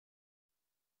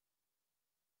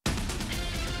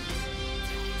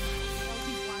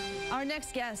Our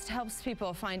next guest helps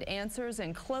people find answers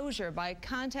and closure by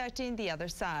contacting the other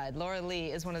side. Laura Lee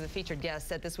is one of the featured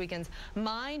guests at this weekend's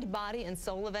Mind, Body, and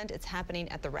Soul event. It's happening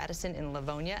at the Radisson in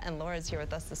Livonia, and Laura is here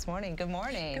with us this morning. Good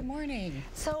morning. Good morning.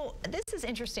 So this is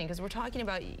interesting because we're talking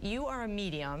about you are a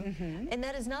medium, and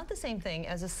that is not the same thing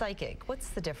as a psychic. What's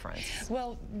the difference?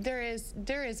 Well, there is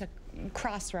a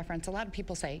cross-reference. A lot of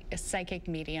people say a psychic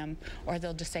medium, or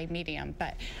they'll just say medium,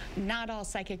 but not all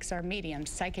psychics are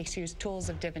mediums. Psychics use tools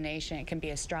of divination. It can be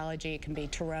astrology, it can be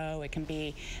tarot, it can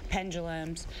be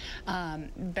pendulums,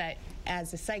 but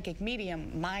as a psychic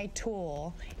medium, my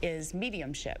tool is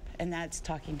mediumship, and that's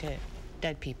talking to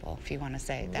dead people, if you want to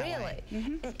say it that way.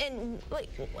 Really? And like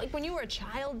when you were a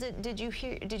child, did you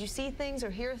see things or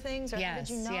hear things, or how did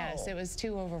you know? Yes, it was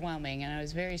too overwhelming, and I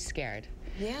was very scared.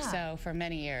 Yeah. So for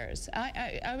many years,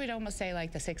 I would almost say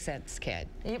like the Sixth Sense kid.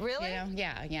 Really? You know?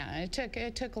 Yeah.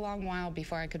 It took a long while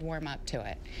before I could warm up to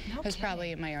it. Okay. It was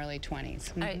probably in my early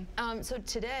 20s. All right. So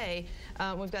today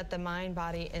we've got the Mind,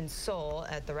 Body, and Soul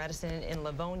at the Radisson in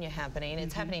Livonia happening.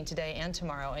 It's happening today and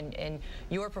tomorrow, and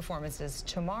your performance is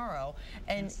tomorrow.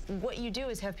 And what you do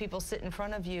is have people sit in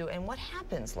front of you, and what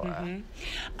happens, Laura?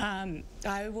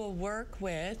 I will work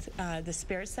with the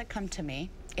spirits that come to me,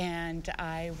 and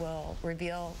I will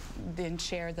reveal and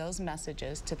share those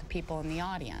messages to the people in the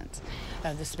audience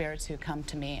of the spirits who come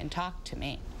to me and talk to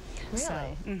me. Really?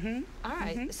 So, All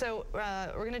right. So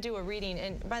we're going to do a reading.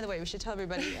 And by the way, we should tell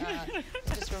everybody,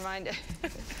 just remind,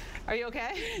 are you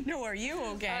okay? No, are you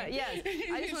okay? Yes.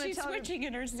 I just want to She's tell switching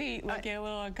in her seat, looking a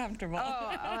little uncomfortable. Oh,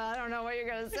 I don't know what you're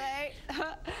going to say.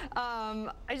 I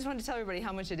just want to tell everybody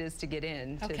how much it is to get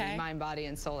in to the Mind, Body,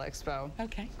 and Soul Expo.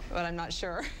 Okay. But I'm not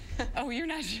sure. Oh, you're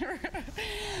not sure?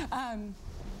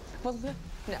 Well, no.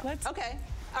 Let's... Okay.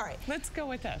 All right. Let's go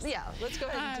with this. Yeah, let's go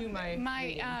ahead and do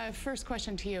my first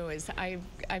question to you is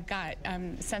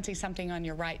I'm sensing something on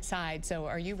your right side. So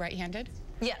are you right-handed?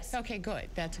 Yes. Okay, good.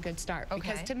 That's a good start. Okay.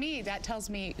 Because to me, that tells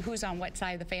me who's on what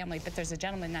side of the family, but there's a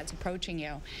gentleman that's approaching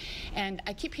you. And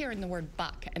I keep hearing the word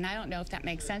buck, and I don't know if that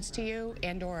makes sense to you,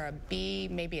 and or a bee,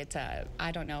 maybe it's a,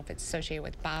 I don't know if it's associated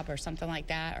with Bob or something like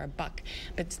that, or buck.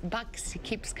 But buck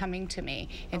keeps coming to me.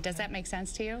 And does that make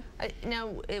sense to you?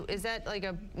 Now, is that like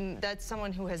that's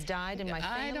someone who has died in my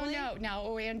family? I don't know.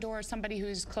 Now, and or somebody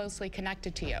who's closely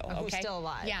connected to you. Who's still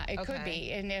alive? Yeah, it could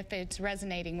be, and if it's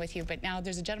resonating with you. But now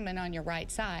there's a gentleman on your right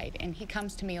side, and he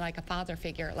comes to me like a father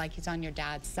figure, like he's on your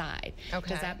dad's side. Okay.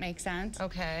 Does that make sense?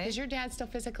 Okay. Is your dad still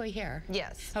physically here?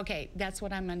 Yes. Okay, that's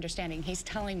what I'm understanding. He's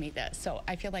telling me this, so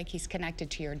I feel like he's connected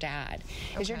to your dad.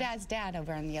 Is your dad's dad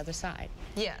over on the other side?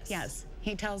 Yes. Yes,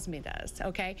 he tells me this,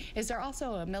 okay? Is there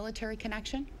also a military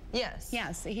connection? Yes.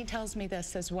 Yes, he tells me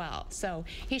this as well. So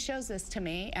he shows this to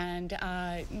me and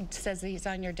says he's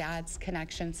on your dad's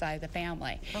connection side of the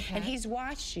family. Okay. And he's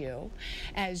watched you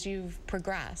as you've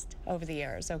progressed over the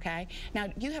years, okay? Now,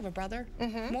 you have a brother?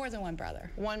 More than one brother?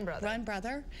 One brother. One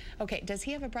brother? Okay, does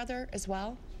he have a brother as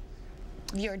well?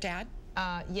 Your dad?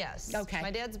 Yes. Okay.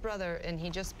 My dad's brother, and he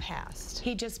just passed.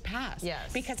 He just passed?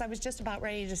 Yes. Because I was just about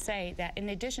ready to say that in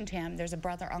addition to him, there's a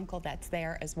brother-uncle that's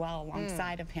there as well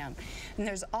alongside of him. And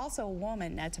there's also a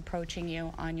woman that's approaching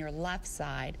you on your left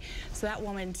side. So that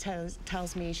woman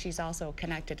tells me she's also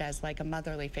connected as like a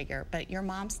motherly figure. But your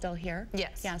mom's still here?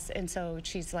 Yes. Yes, and so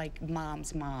she's like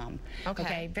mom's mom.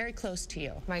 Okay. Very close to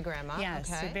you. My grandma?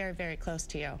 Yes, okay. Very, very close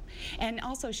to you. And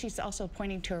also, she's also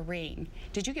pointing to a ring.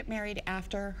 Did you get married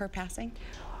after her passing?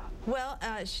 Well,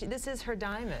 this is her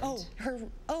diamond. Oh,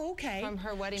 okay. From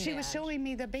her wedding She was showing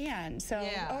me the band, so,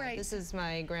 yeah, all right. This is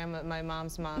my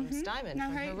mom's diamond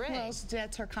from her ring. Well,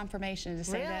 that's her confirmation to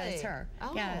say that it's her.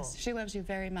 Oh. Yes, she loves you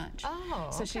very much. Oh,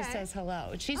 So she says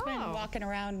hello. She's been walking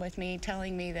around with me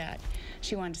telling me that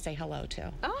she wanted to say hello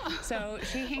to. Oh. So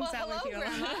she hangs out with you.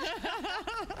 Grandma.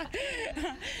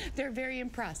 They're very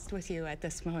impressed with you at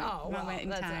this moment,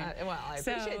 in time. Well, I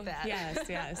appreciate that.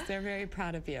 Yes, they're very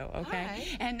proud of you, okay?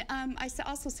 Right. And I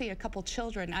also see a couple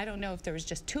children. I don't know if there was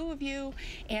just two of you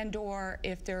and or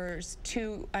if there's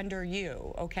two under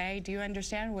you, okay? Do you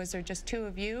understand? Was there just two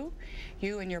of you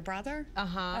and your brother?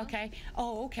 Okay.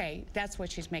 Oh, okay. That's what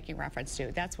she's making reference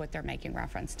to. That's what they're making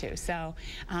reference to. So,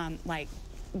 like,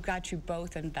 got you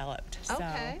both enveloped.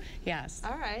 Okay. So, yes.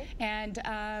 All right. And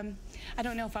I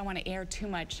don't know if I want to air too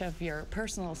much of your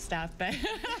personal stuff, but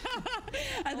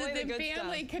other than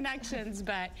family connections,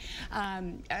 but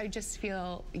I just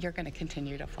feel you're going to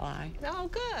continue to fly. Oh,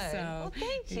 good. So, well,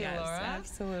 thank you, yes, Laura.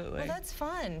 Absolutely. Well, that's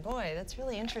fun. Boy, that's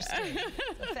really interesting.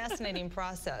 It's a fascinating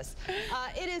process.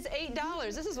 It is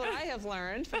 $8. This is what I have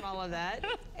learned from all of that.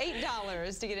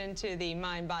 $8 to get into the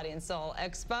Mind, Body, and Soul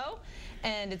Expo.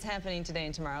 And it's happening today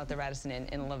and tomorrow. tomorrow at the Radisson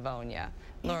in Livonia.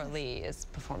 Laura Lee is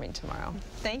performing tomorrow.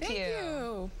 Thank you. Thank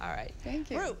you. All right.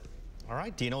 Thank you. Roop. All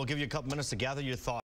right, Deena, we'll give you a couple minutes to gather your thoughts.